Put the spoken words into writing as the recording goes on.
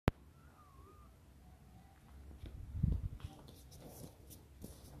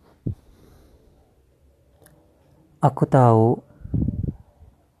Aku tahu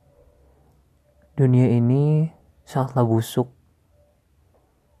dunia ini sangatlah busuk.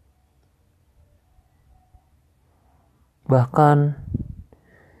 Bahkan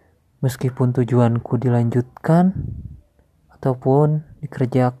meskipun tujuanku dilanjutkan ataupun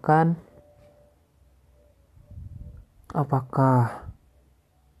dikerjakan, apakah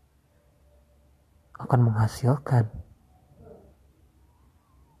akan menghasilkan?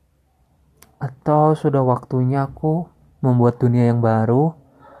 Atau sudah waktunya aku membuat dunia yang baru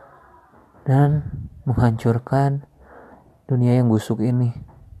dan menghancurkan dunia yang busuk ini?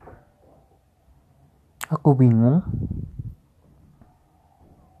 Aku bingung,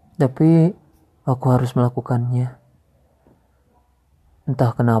 tapi aku harus melakukannya.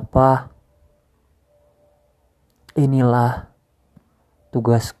 Entah kenapa, inilah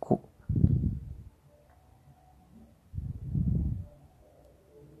tugasku.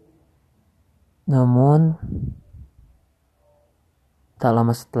 Namun, tak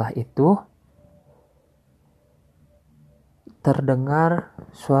lama setelah itu, terdengar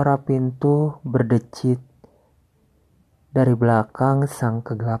suara pintu berdecit dari belakang sang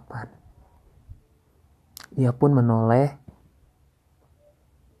kegelapan. Ia pun menoleh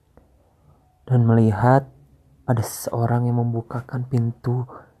dan melihat ada seseorang yang membukakan pintu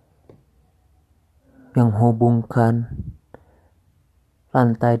yang menghubungkan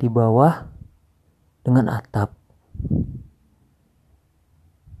lantai di bawah dengan atap.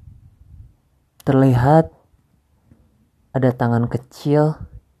 Terlihat ada tangan kecil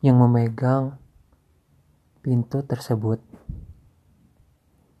yang memegang pintu tersebut.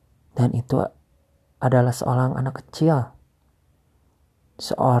 Dan itu adalah seorang anak kecil.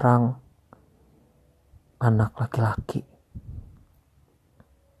 Seorang anak laki-laki.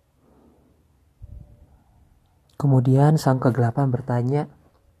 Kemudian sang kegelapan bertanya,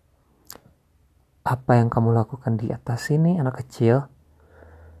 "Apa yang kamu lakukan di atas sini, anak kecil?"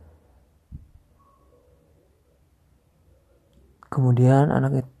 Kemudian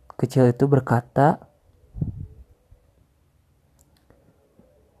anak kecil itu berkata,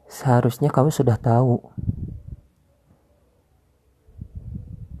 "Seharusnya kamu sudah tahu.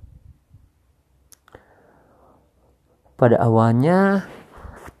 Pada awalnya,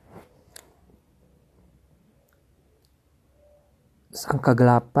 sang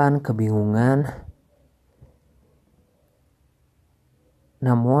kegelapan kebingungan.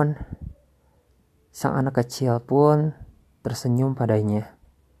 Namun, sang anak kecil pun tersenyum padanya.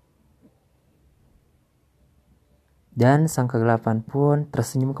 Dan sang kegelapan pun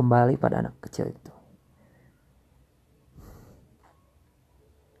tersenyum kembali pada anak kecil itu.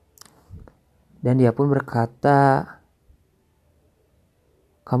 Dan dia pun berkata,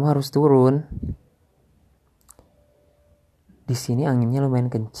 "Kamu harus turun. Di sini anginnya lumayan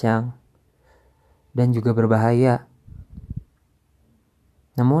kencang dan juga berbahaya."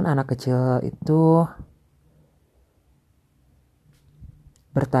 Namun anak kecil itu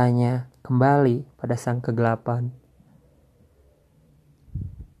bertanya kembali pada sang kegelapan,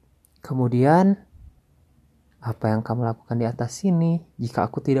 "Kemudian, apa yang kamu lakukan di atas sini jika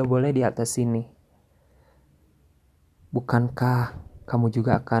aku tidak boleh di atas sini? Bukankah kamu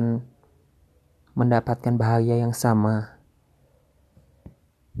juga akan mendapatkan bahaya yang sama?"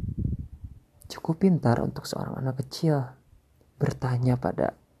 Cukup pintar untuk seorang anak kecil bertanya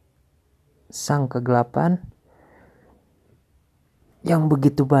pada sang kegelapan yang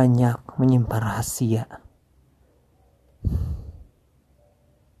begitu banyak menyimpan rahasia.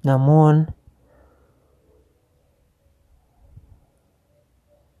 Namun,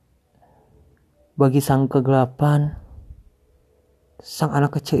 bagi sang kegelapan, sang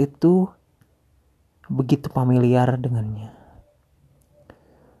anak kecil itu begitu familiar dengannya.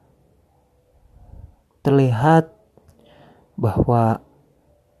 Terlihat bahwa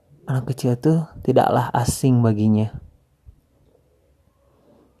anak kecil itu tidaklah asing baginya.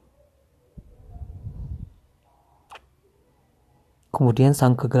 Kemudian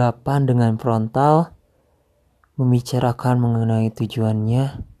sang kegelapan dengan frontal membicarakan mengenai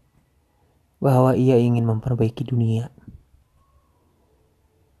tujuannya, bahwa ia ingin memperbaiki dunia.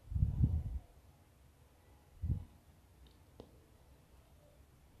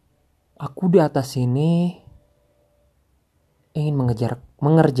 Aku di atas sini ingin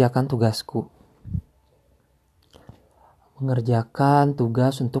mengerjakan tugasku. Mengerjakan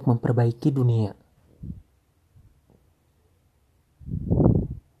tugas untuk memperbaiki dunia.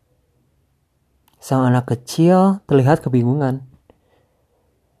 Sang anak kecil terlihat kebingungan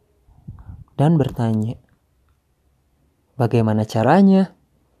dan bertanya, "Bagaimana caranya?"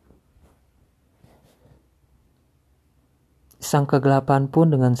 Sang kegelapan pun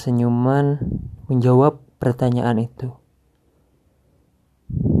dengan senyuman menjawab pertanyaan itu.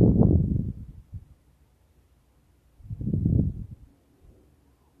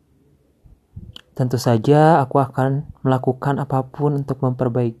 Tentu saja aku akan melakukan apapun untuk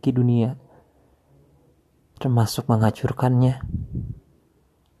memperbaiki dunia, termasuk menghancurkannya.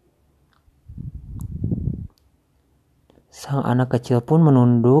 Sang anak kecil pun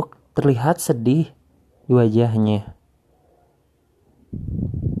menunduk, terlihat sedih di wajahnya.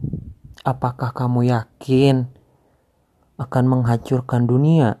 Apakah kamu yakin akan menghancurkan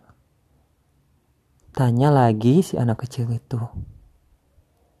dunia? Tanya lagi si anak kecil itu.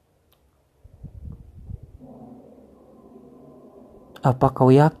 Apa kau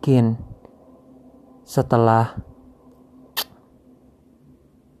yakin setelah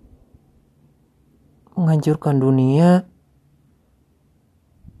menghancurkan dunia,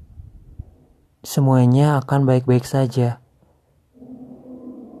 semuanya akan baik-baik saja?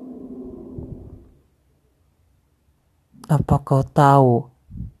 Apa kau tahu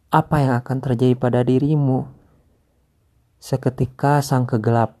apa yang akan terjadi pada dirimu seketika sang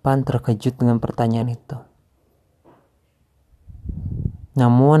kegelapan terkejut dengan pertanyaan itu?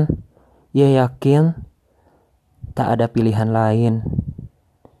 Namun, ia yakin tak ada pilihan lain.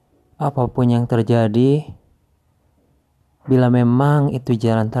 Apapun yang terjadi, bila memang itu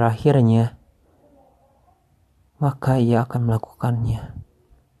jalan terakhirnya, maka ia akan melakukannya.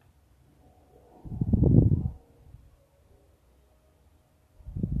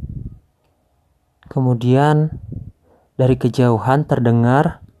 Kemudian, dari kejauhan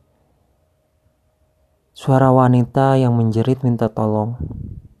terdengar suara wanita yang menjerit minta tolong.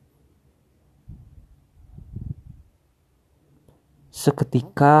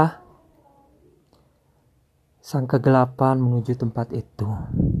 Seketika, sang kegelapan menuju tempat itu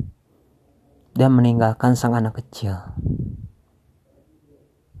dan meninggalkan sang anak kecil.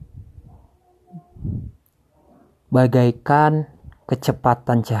 Bagaikan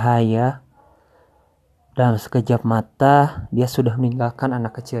kecepatan cahaya, dalam sekejap mata dia sudah meninggalkan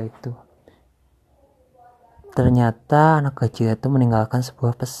anak kecil itu. Ternyata anak kecil itu meninggalkan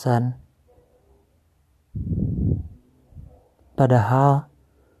sebuah pesan. Padahal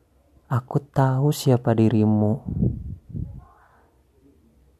aku tahu siapa dirimu.